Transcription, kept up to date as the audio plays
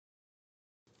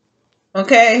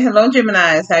Okay, hello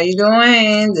Geminis. How you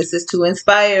doing? This is to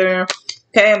inspire.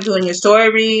 Okay, I'm doing your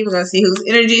story read. We're gonna see whose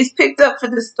energy is picked up for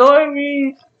the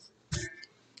story.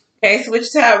 Okay,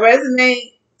 switch to how it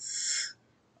resonates.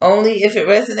 Only if it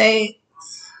resonates.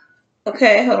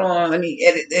 Okay, hold on. Let me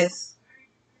edit this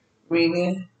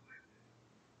reading.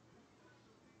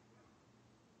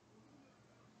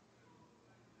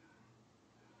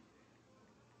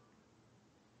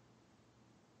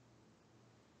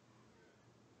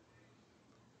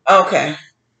 Okay.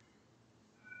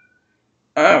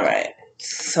 All right.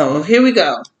 So here we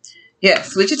go.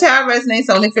 Yes, switch it to how it resonates.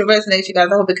 Only if it resonates, you guys.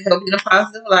 I hope it can help you in a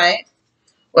positive light.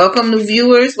 Welcome, new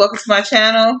viewers. Welcome to my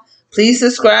channel. Please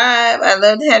subscribe. I'd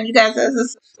love to have you guys as a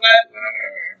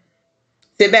subscriber.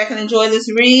 Sit back and enjoy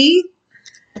this read.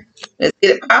 Let's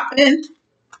get it popping.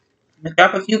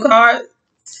 Drop a few cards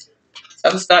so I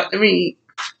can start the read.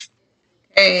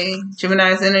 Okay,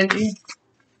 Gemini's energy.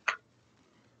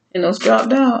 And those drop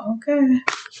down. Okay.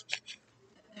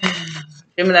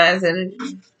 Gemini's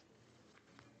energy.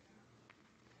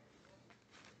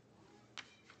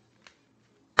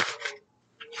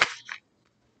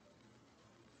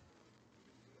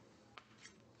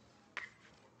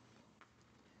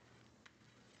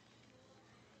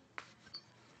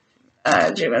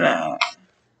 Gemini.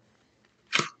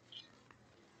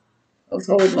 Let's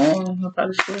hold on. I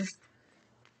probably should.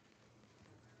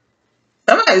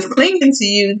 Somebody's clinging to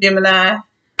you, Gemini.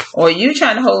 Or you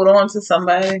trying to hold on to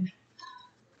somebody.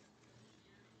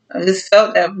 I just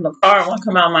felt that from the card one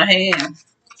come out of my hand.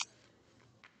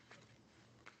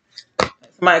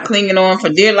 Somebody clinging on for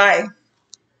dear life.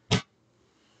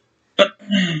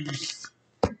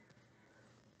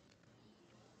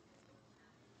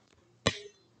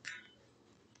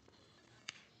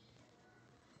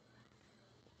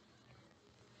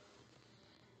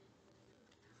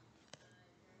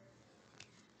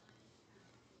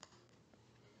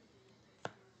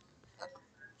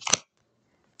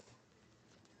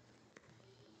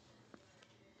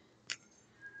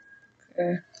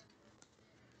 Okay.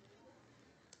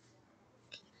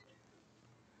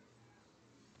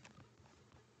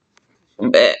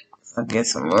 I'm back. I'll get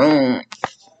some room.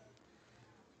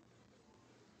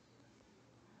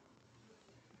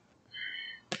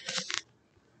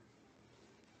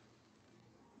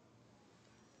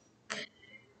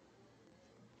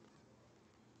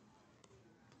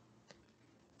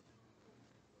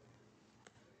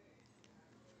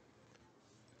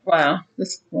 Wow.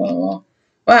 This is long.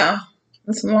 Wow.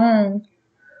 That's long.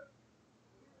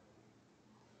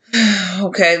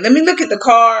 Okay, let me look at the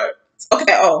card.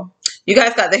 Okay, you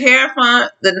guys got the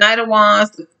Hierophant, the Knight of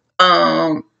Wands,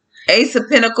 the Ace of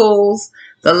Pentacles,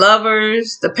 the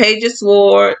Lovers, the Page of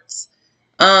Swords,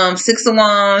 Six of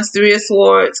Wands, Three of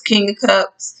Swords, King of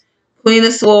Cups, Queen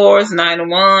of Swords, Nine of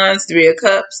Wands, Three of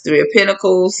Cups, Three of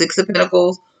Pentacles, Six of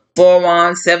Pentacles, Four of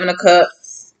Wands, Seven of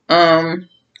Cups,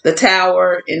 the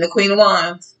Tower, and the Queen of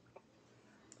Wands.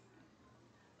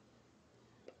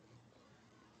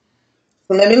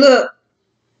 So let me look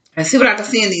and see what I can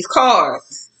see in these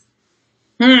cards.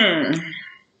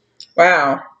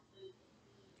 Wow.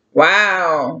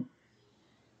 Wow.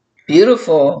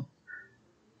 Beautiful.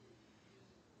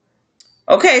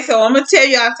 Okay, so I'm gonna tell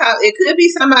you off top. It could be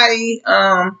somebody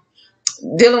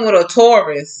dealing with a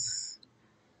Taurus.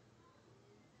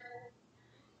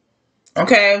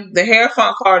 Okay, the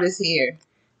Hierophant card is here.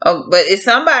 Oh, but it's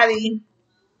somebody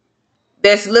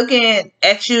that's looking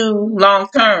at you long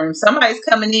term. Somebody's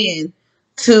coming in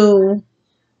to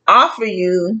offer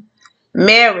you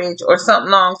marriage or something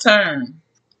long term.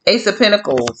 Ace of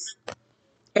Pentacles.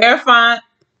 Hierophant,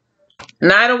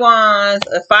 Knight of Wands,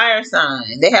 a fire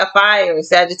sign. They have fire,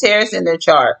 Sagittarius in their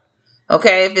chart.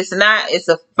 Okay, if it's not, it's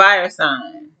a fire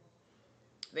sign.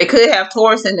 They could have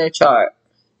Taurus in their chart.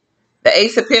 The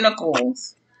Ace of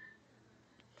Pentacles.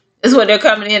 This is what they're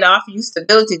coming in to offer you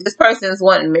stability. This person is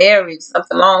wanting marriage,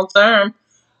 something long term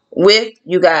with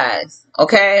you guys.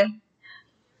 Okay?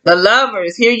 The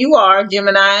Lovers, here you are,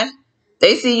 Gemini.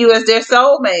 They see you as their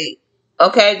soulmate.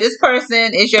 Okay? This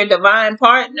person is your divine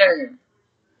partner.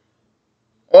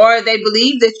 Or they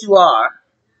believe that you are.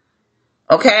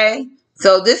 Okay?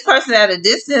 So this person at a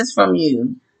distance from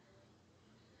you.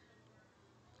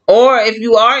 Or if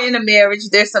you are in a marriage,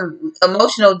 there's some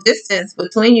emotional distance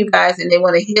between you guys and they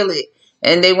want to heal it.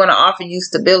 And they want to offer you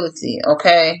stability.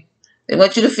 Okay? They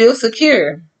want you to feel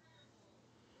secure.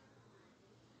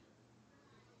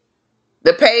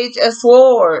 The Page of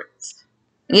Swords.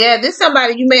 Yeah, this is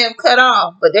somebody you may have cut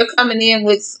off. But they're coming in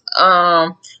with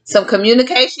some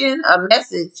communication, a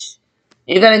message.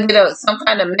 You're going to get some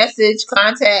kind of message,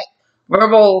 contact,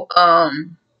 verbal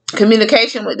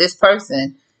communication with this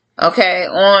person. Okay,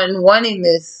 on wanting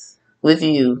this with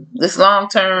you, this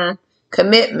long-term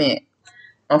commitment.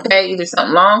 Okay, either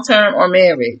something long-term or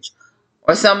marriage,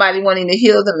 or somebody wanting to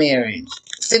heal the marriage.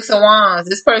 Six of Wands.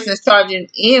 This person is charging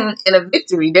in a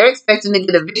victory. They're expecting to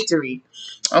get a victory.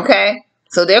 Okay,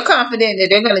 so they're confident that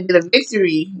they're going to get a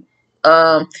victory,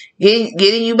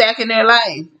 getting you back in their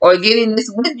life or getting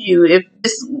this with you. If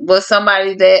this was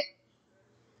somebody that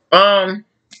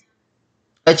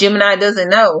a Gemini doesn't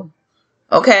know,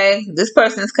 okay, this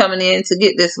person is coming in to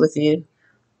get this with you.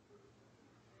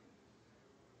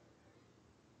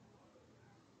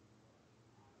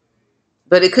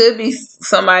 But it could be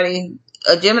somebody,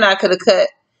 a Gemini could have cut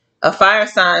a fire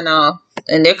sign off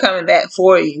and they're coming back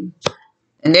for you.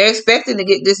 And they're expecting to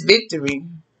get this victory.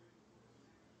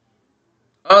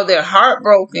 Oh, they're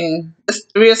heartbroken. This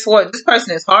Three of Swords. This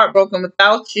person is heartbroken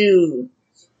without you.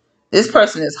 This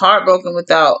person is heartbroken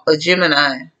without a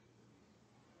Gemini.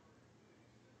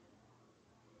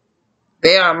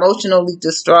 They are emotionally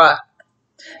distraught.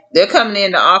 They're coming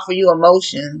in to offer you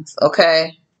emotions,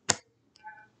 okay?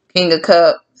 King of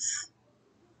Cups.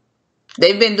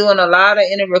 They've been doing a lot of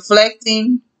inner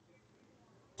reflecting.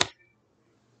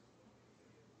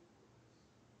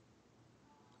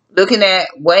 Looking at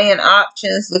weighing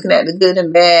options, looking at the good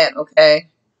and bad, okay?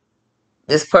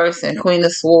 This person, Queen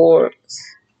of Swords.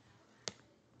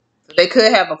 So they could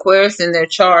have Aquarius in their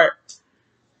chart.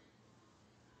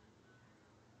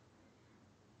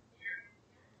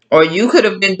 Or you could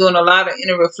have been doing a lot of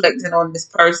inner reflecting on this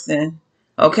person.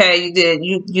 Okay,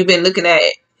 you've been looking at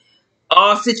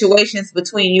all situations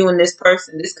between you and this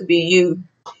person. This could be you.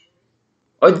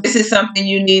 Or this is something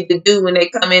you need to do when they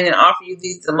come in and offer you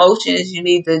these emotions. You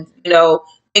need to,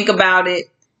 think about it.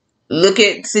 Look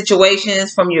at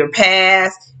situations from your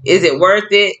past. Is it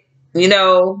worth it?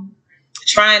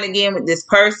 Trying again with this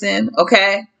person.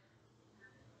 Okay.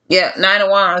 Yeah, Nine of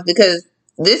Wands, because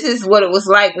this is what it was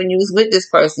like when you was with this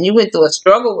person. You went through a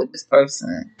struggle with this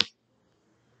person.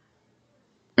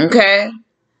 Okay?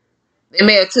 It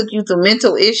may have took you through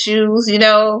mental issues,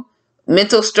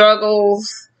 mental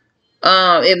struggles.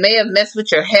 It may have messed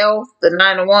with your health, the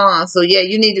Nine of Wands. So yeah,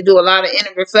 you need to do a lot of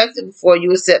inner reflecting before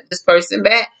you accept this person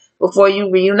back, before you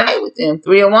reunite with them.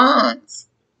 Three of Wands.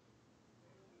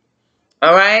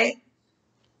 All right?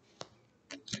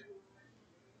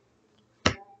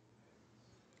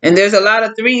 And there's a lot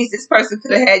of threes. This person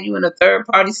could have had you in a third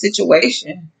party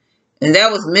situation. And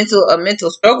that was a mental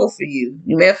struggle for you.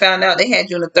 You may have found out they had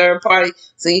you in a third party.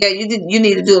 So yeah, you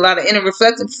need to do a lot of inner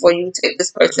reflecting before you take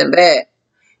this person back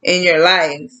in your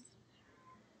life.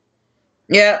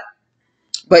 Yeah.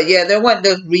 But yeah, they want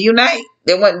to reunite.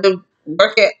 They want to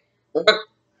work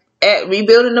at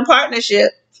rebuilding the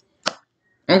partnership.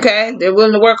 Okay? They're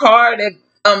willing to work hard at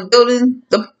building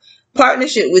the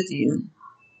partnership with you.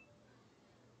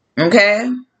 Okay?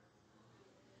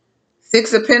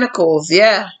 Six of Pentacles,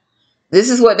 yeah. This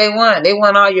is what they want. They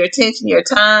want all your attention, your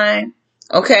time.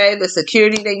 Okay, the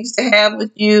security they used to have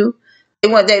with you. They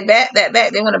want that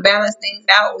back. They want to balance things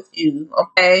out with you.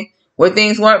 Okay, where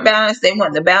things weren't balanced, they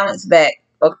want the balance back.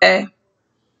 Okay,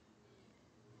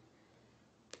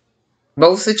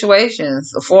 both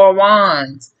situations. The Four of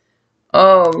Wands.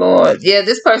 Oh Lord, yeah.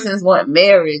 This person's want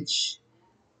marriage.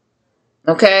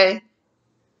 Okay,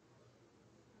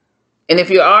 and if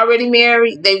you're already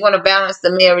married, they want to balance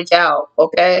the marriage out.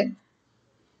 Okay.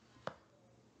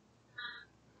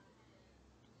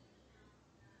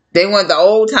 They want the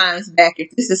old times back.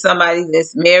 If this is somebody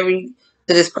that's married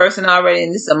to this person already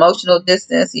in this emotional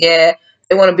distance, yeah,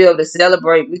 they want to be able to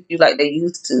celebrate with you like they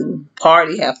used to.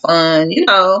 Party, have fun, They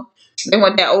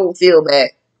want that old feel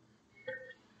back.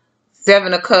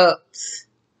 Seven of Cups.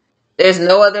 There's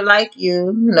no other like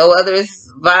you. No other is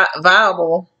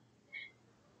viable.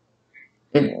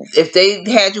 If they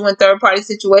had you in third party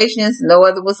situations, no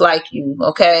other was like you,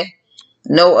 okay?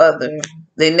 No other.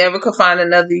 They never could find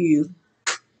another you,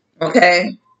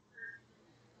 okay?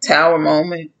 Tower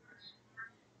moment.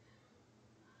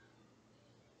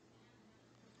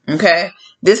 Okay.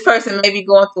 This person may be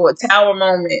going through a tower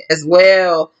moment as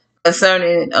well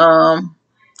concerning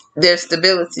their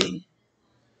stability,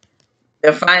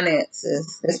 their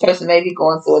finances. This person may be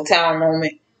going through a tower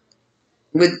moment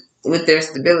with their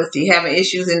stability, having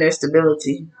issues in their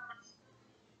stability.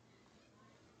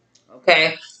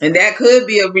 Okay. And that could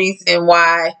be a reason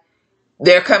why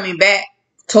they're coming back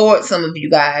towards some of you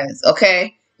guys.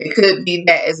 Okay. It could be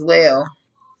that as well.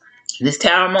 This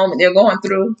tower moment they're going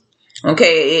through,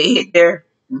 okay, it hit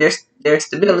their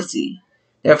stability,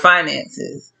 their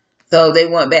finances. So they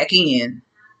went back in.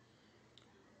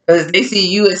 Because they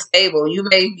see you as stable. You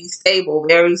may be stable,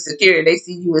 very secure. They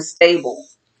see you as stable.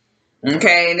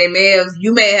 Okay, and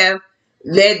you may have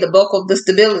led the bulk of the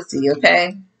stability,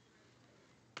 okay,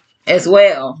 as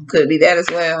well. Could be that as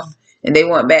well. And they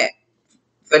want back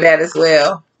for that as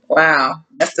well. Wow,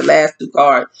 that's the last two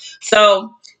cards.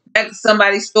 So that's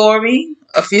somebody's story,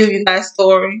 a few of you guys'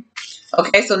 story.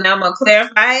 Okay, so now I'm gonna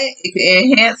clarify it. It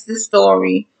can enhance the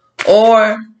story,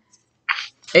 or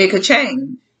it could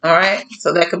change. All right,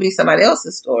 so that could be somebody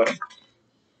else's story.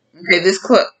 Okay,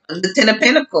 the Ten of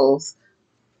Pentacles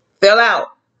fell out.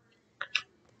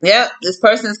 Yep, this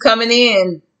person's coming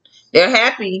in. They're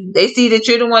happy. They see that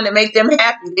you're the one that make them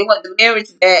happy. They want the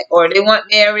marriage back, or they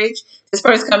want marriage. This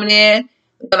person coming in,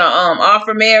 gonna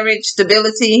offer marriage,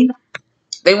 stability.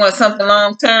 They want something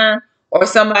long term, or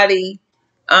somebody,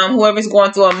 whoever's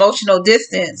going through emotional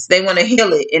distance, they want to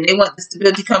heal it, and they want the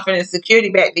stability, comfort, and security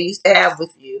back they used to have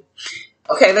with you.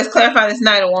 Okay, let's clarify this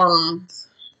Knight of Wands.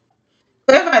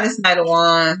 Clarify this Knight of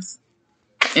Wands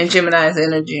in Gemini's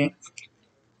energy.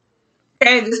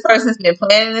 Okay, this person's been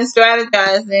planning and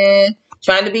strategizing,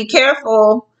 trying to be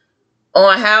careful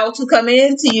on how to come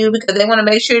into you because they want to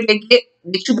make sure they get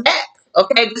you back.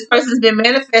 Okay, this person's been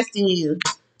manifesting you.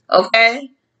 Okay,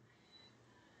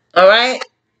 all right,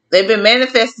 they've been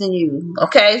manifesting you.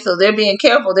 Okay, so they're being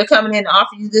careful. They're coming in to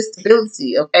offer you this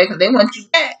stability. Okay, because they want you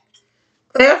back.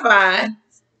 Clarify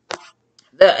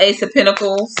the Ace of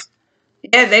Pentacles.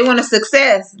 Yeah, they want a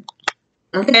success.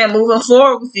 Okay, moving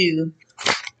forward with you.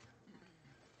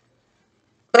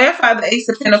 Clarify the Ace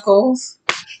of Pentacles.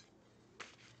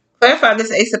 Clarify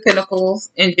this Ace of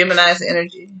Pentacles in Gemini's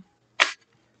energy.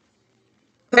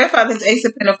 Clarify this Ace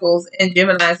of Pentacles in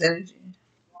Gemini's energy.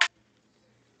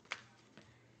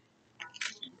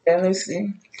 Okay, let me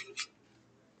see.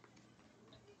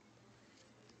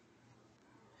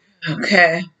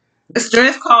 Okay. The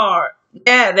Strength card.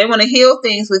 Yeah, they want to heal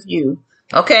things with you.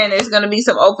 Okay, and there's going to be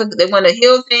some they want to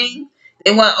heal things.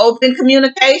 They want open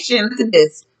communication. Look at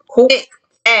this. Quick,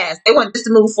 fast. They want this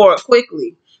to move forward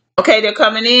quickly. Okay, they're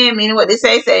coming in, meaning what they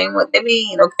say, saying what they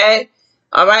mean. Okay.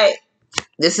 All right.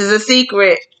 This is a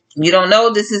secret. You don't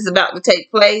know this is about to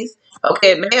take place.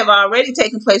 Okay, it may have already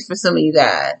taken place for some of you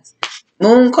guys.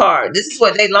 Moon card. This is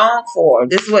what they long for.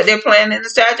 This is what they're planning to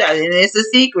strategize. And it's a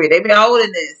secret. They've been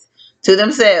holding this to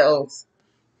themselves.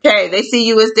 Okay, they see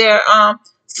you as their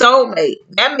soulmate.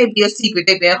 That may be a secret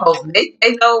they've been holding. They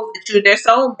know that you're their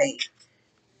soulmate.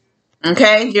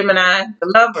 Okay, Gemini,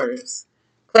 the Lovers.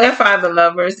 Clarify the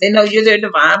Lovers. They know you're their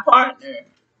divine partner.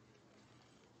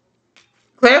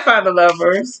 Clarify the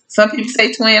Lovers. Some people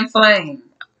say twin flame.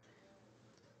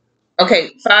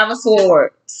 Okay, Five of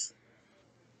Swords.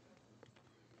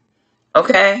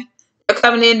 Okay, they're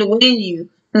coming in to win you.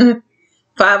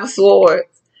 Five of Swords.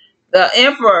 The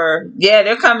Emperor. Yeah,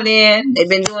 they're coming in. They've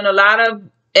been doing a lot of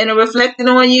inner reflecting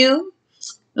on you.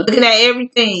 Looking at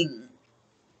everything.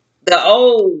 The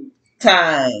old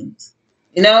times.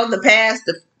 You know, the past,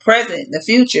 the present, the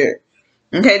future.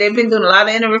 Okay, they've been doing a lot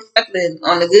of inner reflecting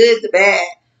on the good, the bad.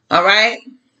 All right?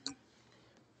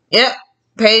 Yep.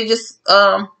 Page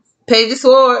of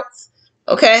Swords.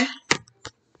 Okay?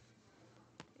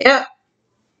 Yep.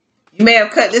 You may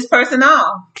have cut this person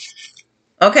off.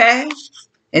 Okay?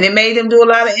 And it made them do a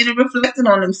lot of inner reflecting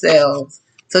on wthemselves.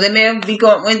 So they may have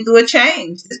went through a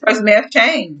change. This person may have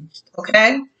changed.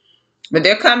 Okay? But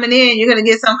they're coming in. You're going to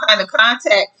get some kind of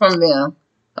contact from them.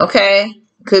 Okay?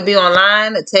 Could be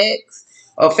online, a text,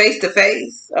 or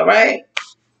face-to-face. All right?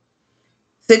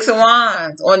 Six of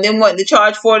Wands. Or them wanting to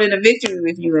charge forward in a victory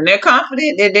with you. And they're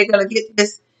confident that they're going to get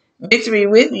this victory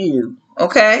with you.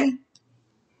 Okay?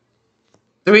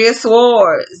 Three of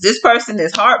Swords. This person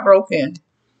is heartbroken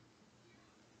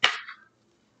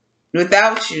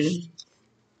without you.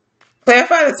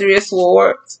 Clarify the Three of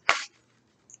Swords.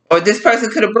 Or this person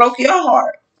could have broke your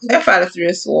heart. Clarify the Three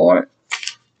of Swords.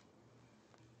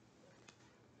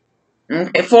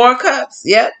 Okay, Four of Cups.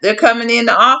 Yep, they're coming in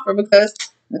to offer because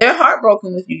they're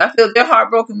heartbroken with you. I feel they're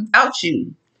heartbroken without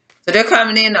you. So they're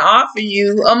coming in to offer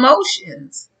you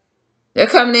emotions. They're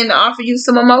coming in to offer you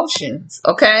some emotions.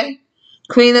 Okay?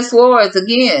 Queen of Swords,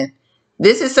 again.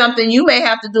 This is something you may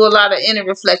have to do a lot of inner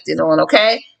reflecting on,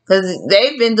 okay? Because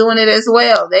they've been doing it as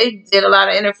well. They did a lot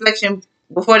of inner reflection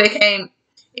before they came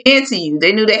into you.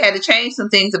 They knew they had to change some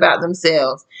things about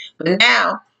themselves. But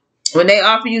now, when they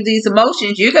offer you these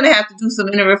emotions, you're going to have to do some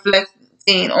inner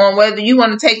reflecting on whether you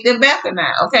want to take them back or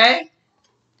not, okay?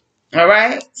 All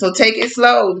right? So take it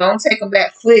slow. Don't take them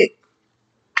back quick.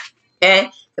 Okay?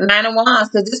 The Nine of Wands,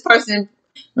 because this person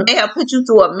may have put you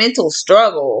through a mental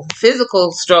struggle,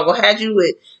 physical struggle, had you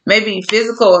with maybe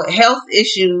physical health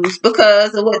issues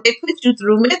because of what they put you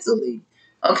through mentally,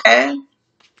 okay?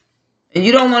 And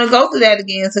you don't want to go through that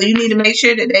again, so you need to make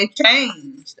sure that they've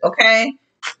changed, okay?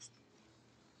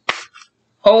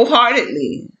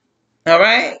 Wholeheartedly, all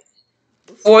right?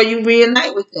 Before you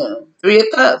reunite with them. Three of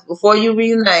Cups, before you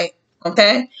reunite,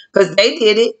 okay? Because they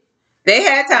did it. They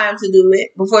had time to do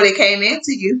it before they came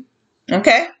into you,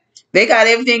 okay? They got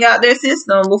everything out their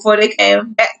system before they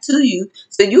came back to you.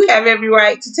 So you have every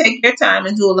right to take your time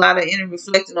and do a lot of inner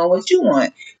reflecting on what you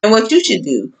want and what you should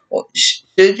do. Or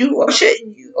should you or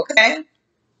shouldn't you, okay?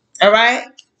 All right?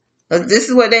 Because this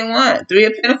is what they want. Three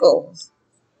of Pentacles.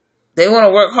 They want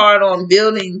to work hard on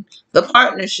building the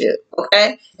partnership,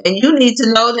 okay? And you need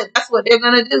to know that that's what they're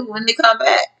going to do when they come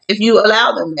back, if you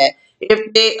allow them that.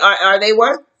 If they are they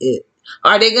worth it?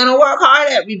 Are they going to work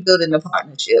hard at rebuilding the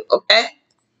partnership, okay?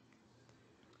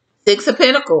 Six of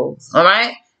Pentacles, all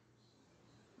right?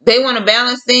 They want to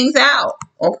balance things out,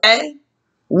 okay?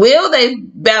 Will they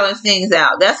balance things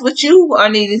out? That's what you are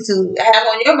needing to have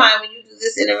on your mind when you do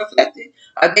this inner reflecting.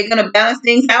 Are they going to balance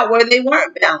things out where they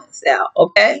weren't balanced out,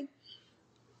 okay?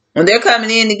 When they're coming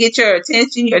in to get your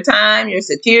attention, your time, your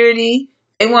security,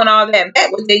 they want all that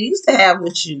back, what they used to have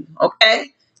with you, okay?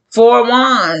 Four of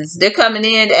Wands, they're coming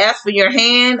in to ask for your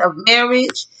hand of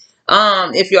marriage.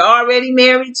 If you're already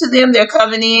married to them, they're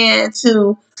coming in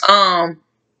to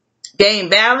gain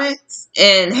balance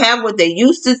and have what they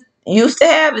used to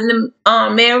have in the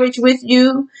marriage with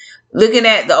you. Looking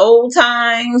at the old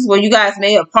times where you guys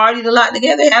may have partied a lot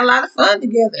together, had a lot of fun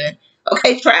together.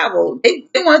 Okay, travel. They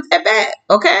want that back,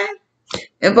 okay?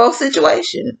 In both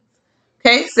situations.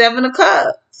 Okay, Seven of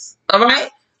Cups. All right?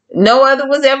 No other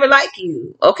was ever like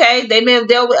you. Okay? They may have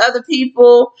dealt with other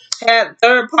people, had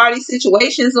third-party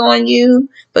situations on you,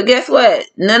 but guess what?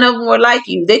 None of them were like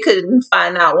you. They couldn't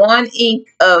find out one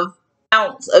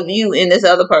ounce of you in this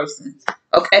other person.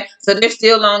 Okay? So they're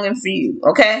still longing for you.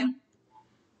 Okay?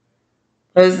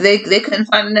 Because they couldn't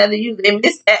find another you. They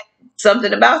missed that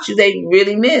something about you they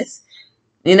really missed.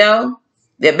 You know?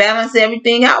 They balanced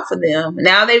everything out for them.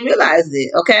 Now they realize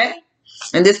it. Okay?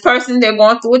 And this person, they're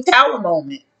going through a tower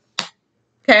moment.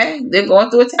 Okay? They're going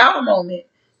through a tower moment.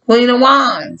 Queen of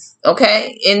Wands.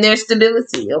 Okay? In their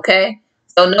stability. Okay?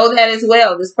 So know that as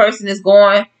well. This person is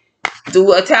going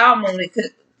through a tower moment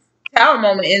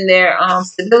in their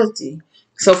stability.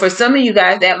 So for some of you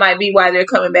guys, that might be why they're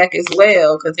coming back as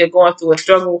well, because they're going through a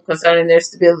struggle concerning their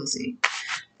stability.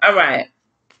 All right.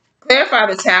 Clarify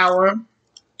the tower.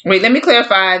 Wait, let me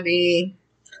clarify I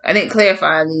didn't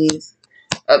clarify these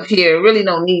up here. Really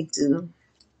don't need to.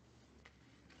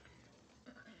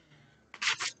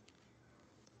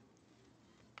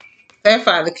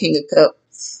 Clarify the King of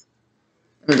Cups.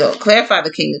 Let me go. Clarify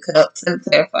the King of Cups. Let me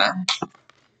clarify.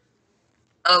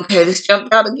 Okay, this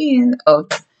jumped out again. Oh,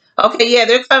 okay, yeah,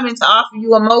 they're coming to offer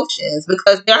you emotions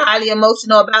because they're highly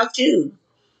emotional about you.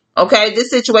 Okay, this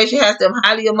situation has them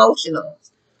highly emotional.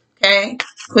 Okay,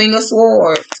 Queen of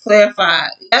Swords. Clarify.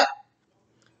 Yep.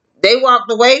 They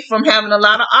walked away from having a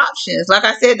lot of options. Like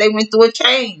I said, they went through a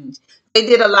change. They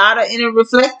did a lot of inner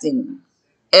reflecting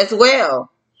as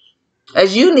well.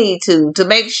 As you need to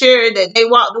make sure that they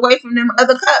walked away from them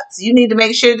other cups. You need to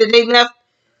make sure that they left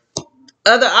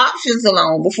other options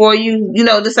alone before you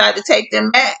decide to take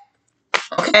them back.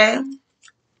 Okay?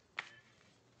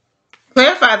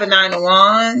 Clarify the Nine of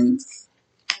Wands.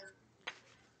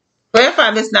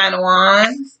 Clarify this Nine of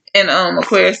Wands and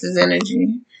Aquarius's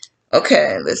energy.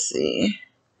 Okay, let's see.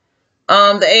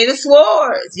 The Eight of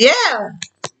Swords. Yeah.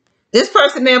 This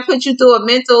person may have put you through a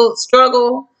mental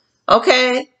struggle,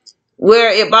 okay?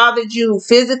 Where it bothered you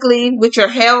physically with your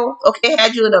health, okay?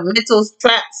 Had you in a mental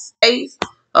trap space,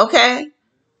 okay?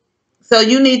 So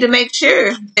you need to make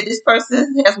sure that this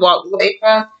person has walked away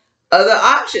from other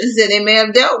options that they may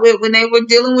have dealt with when they were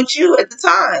dealing with you at the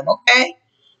time, okay?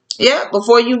 Yeah,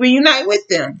 before you reunite with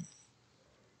them,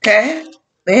 okay?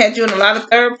 They had you in a lot of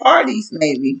third parties,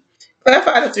 maybe.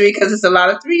 Clarify the three because it's a lot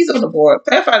of threes on the board.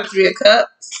 Clarify the Three of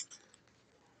Cups.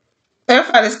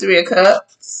 Clarify this Three of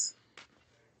Cups.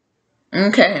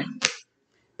 Okay.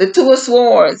 The Two of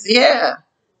Swords. Yeah.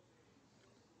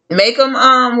 Make them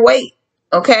wait.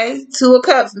 Okay. Two of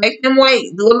Cups. Make them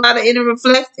wait. Do a lot of inner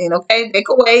reflecting. Okay. They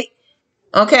can wait.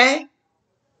 Okay.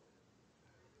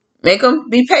 Make them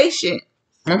be patient.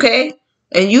 Okay.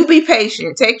 And you be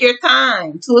patient. Take your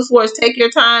time. Two of Swords. Take your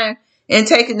time in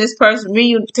taking this person.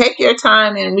 Take your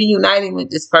time in reuniting with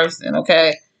this person.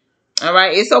 Okay. All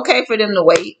right. It's okay for them to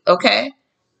wait. Okay.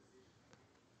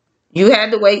 You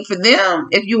had to wait for them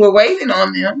if you were waiting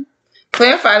on them.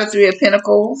 Clarify the Three of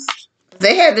Pentacles.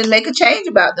 They had to make a change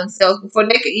about themselves before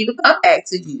they could even come back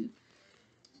to you.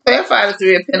 Clarify the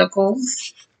Three of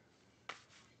Pentacles.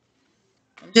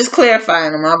 I'm just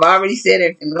clarifying them. I've already said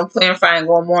everything, but I'm clarifying,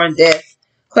 going more in depth.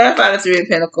 Clarify the Three of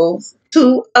Pentacles.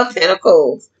 Two of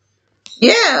Pentacles.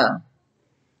 Yeah.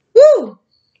 Woo.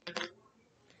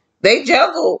 They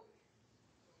juggle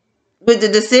with the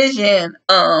decision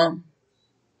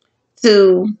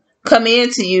to come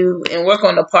into you and work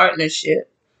on a partnership,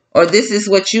 or this is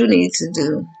what you need to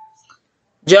do.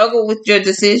 Juggle with your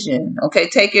decision. Okay,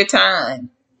 take your time,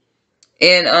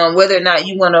 and whether or not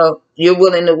you're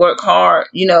willing to work hard.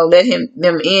 Let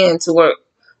them in to work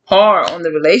hard on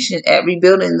the relation at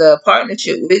rebuilding the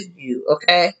partnership with you.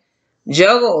 Okay,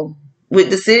 juggle with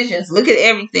decisions. Look at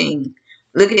everything.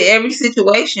 Look at every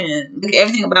situation. Look at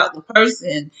everything about the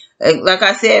person. Like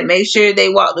I said, make sure they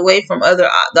walked away from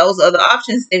those other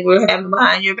options they were having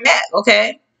behind your back.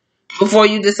 Okay, before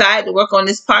you decide to work on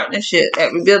this partnership,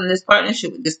 at rebuilding this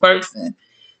partnership with this person.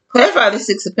 Clarify the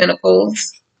Six of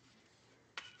Pentacles.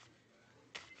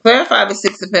 Clarify the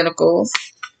Six of Pentacles.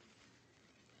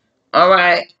 All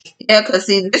right. Yeah, because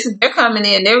see, they're coming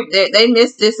in. They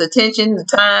miss this attention, the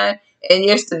time, and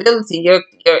your stability,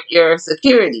 your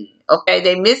security. Okay,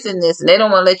 they missing this, and they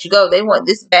don't want to let you go. They want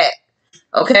this back.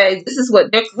 Okay, this is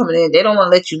what they're coming in. They don't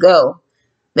want to let you go.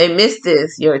 They miss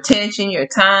this, your attention, your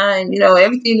time.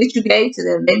 Everything that you gave to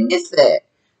them. They miss that.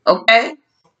 Okay.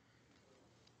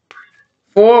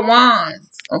 Four of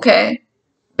Wands. Okay.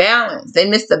 Balance. They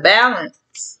miss the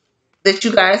balance that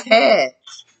you guys had,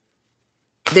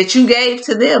 that you gave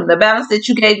to them. The balance that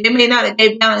you gave, they may not have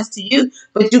gave balance to you,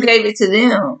 but you gave it to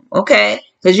them, okay?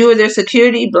 Because you were their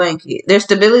security blanket, their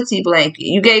stability blanket.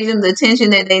 You gave them the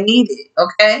attention that they needed,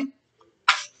 okay?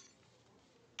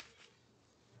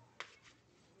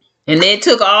 And it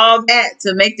took all that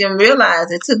to make them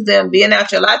realize, it took them being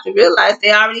out your life to realize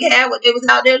they already had what they was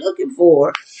out there looking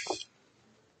for.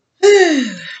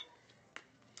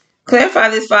 Clarify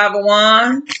this Five of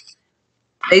Wands.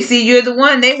 They see you're the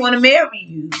one, they want to marry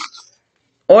you.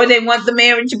 Or they want the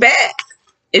marriage back.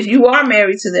 If you are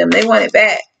married to them, they want it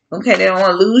back. Okay, they don't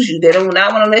want to lose you. They don't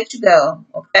not want to let you go.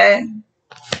 Okay.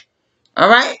 All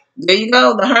right. There you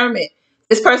go. The Hermit.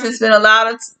 This person spent a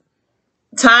lot of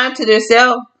time to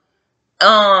themselves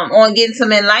on getting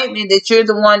some enlightenment that you're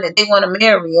the one that they want to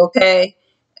marry. Okay.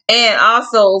 And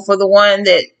also for the ones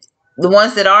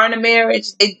that are in a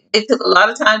marriage, they took a lot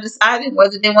of time deciding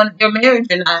whether they wanted their marriage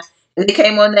or not. And they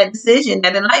came on that decision,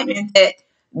 that enlightenment, that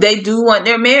they do want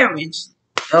their marriage.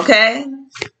 Okay.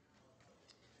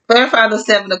 Clarify the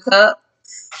Seven of Cups.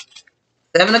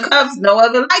 Seven of Cups, no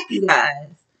other like you guys.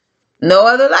 No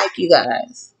other like you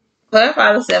guys.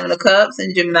 Clarify the Seven of Cups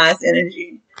and Gemini's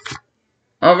energy.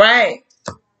 All right.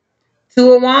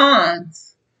 Two of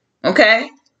Wands. Okay.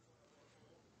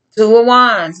 Two of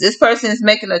Wands. This person is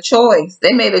making a choice.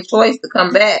 They made a choice to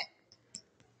come back.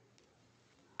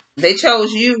 They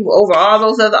chose you over all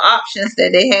those other options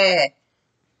that they had.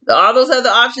 All those other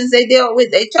options they dealt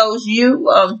with, they chose you,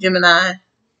 Gemini.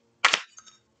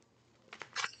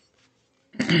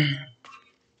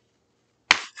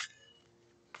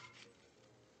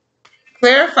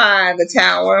 Clarify the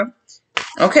Tower.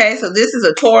 Okay, so this is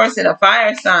a Taurus and a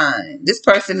fire sign. This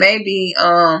person may be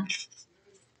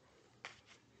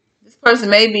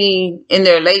in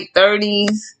their late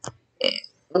 30s,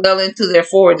 well into their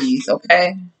 40s,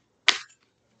 okay?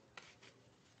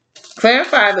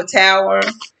 Clarify the Tower.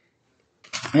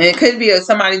 And it could be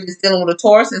somebody that's dealing with a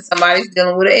Taurus and somebody's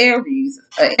dealing with an Aries,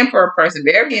 an Emperor person,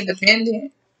 very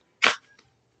independent.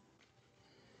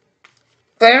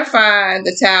 Clarify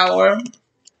the Tower.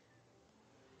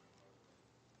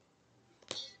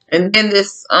 And then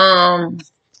this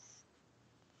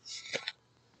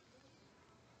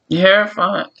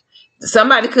Hierophant.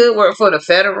 Somebody could work for the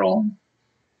federal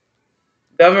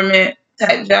government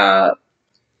type job.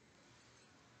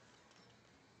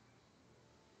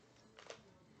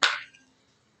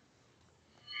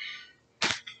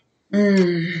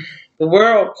 The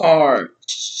World card.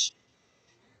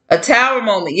 A Tower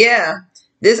moment, yeah.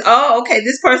 Okay,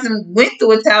 this person went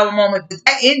through a Tower moment, but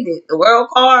that ended. The World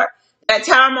card, that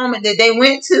Tower moment that they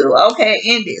went to, okay, it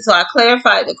ended. So I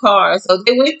clarified the card. So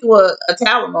they went through a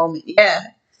Tower moment, yeah.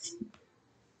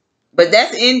 But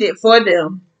that's ended for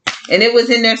them. And it was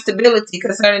in their stability,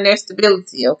 concerning their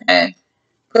stability, okay?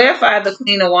 Clarify the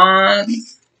Queen of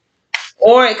Wands.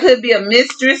 Or it could be a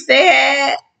mistress they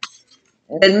had.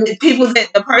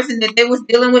 The person that they was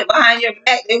dealing with behind your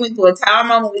back, they went through a Tower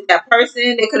moment with that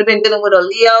person. They could have been dealing with a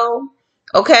Leo,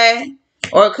 okay?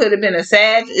 Or it could have been a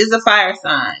Sag. It's a fire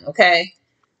sign, okay?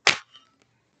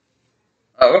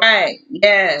 All right,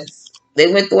 yes.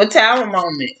 They went through a Tower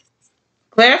moment.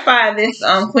 Clarify this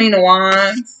Queen of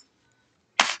Wands.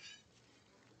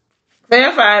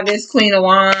 Clarify this Queen of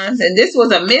Wands. And this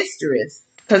was a mistress.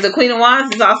 Because the Queen of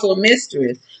Wands is also a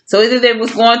mistress. So either they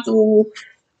was going through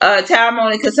Tower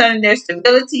moment concerning their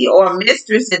stability or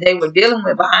mistress that they were dealing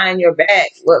with behind your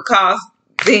back. What caused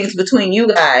things between you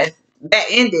guys. That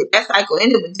ended. That cycle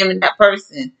ended with them and that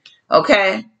person.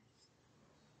 Okay.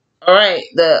 All right.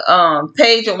 The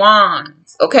Page of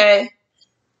Wands. Okay.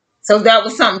 So that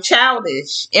was something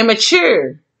childish,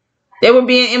 immature. They were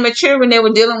being immature when they were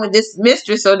dealing with this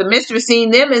mistress. So the mistress seen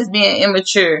them as being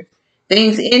immature.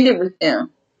 Things ended with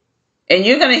them. And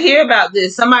you're going to hear about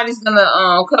this. Somebody's going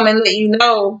to come and let you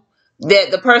know that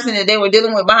the person that they were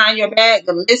dealing with behind your back,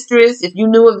 the mistress, if you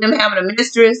knew of them having a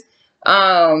mistress,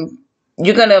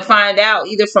 you're going to find out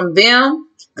either from them,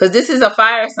 because this is a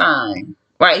fire sign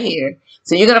right here.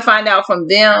 So you're going to find out from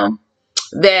them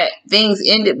that things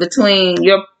ended between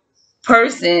your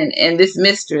person and this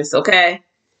mistress, okay?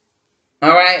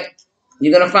 All right?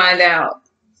 You're going to find out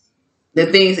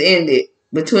that things ended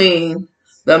between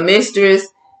the mistress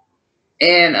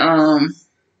and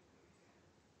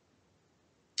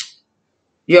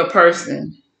your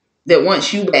person that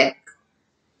wants you back.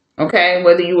 Okay?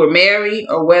 Whether you were married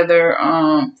or whether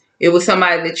it was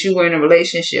somebody that you were in a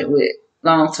relationship with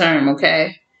long term,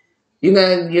 okay? You're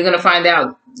gonna find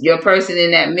out your person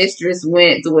and that mistress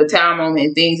went through a time moment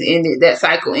and things ended, that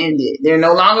cycle ended. They're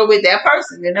no longer with that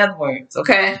person, in other words,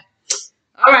 okay?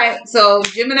 All right, so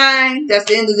Gemini, that's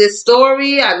the end of this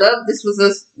story. I love this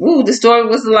was the story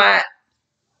was a lot.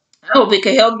 I hope it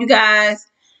can help you guys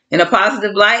in a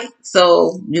positive light.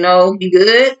 So, be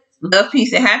good. Love,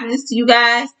 peace, and happiness to you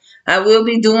guys. I will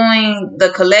be doing the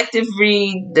collective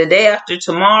read the day after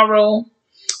tomorrow.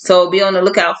 So be on the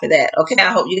lookout for that. Okay,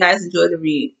 I hope you guys enjoy the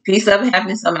read. Peace, love, and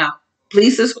happiness. I'm out.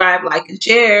 Please subscribe, like, and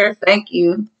share. Thank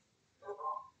you.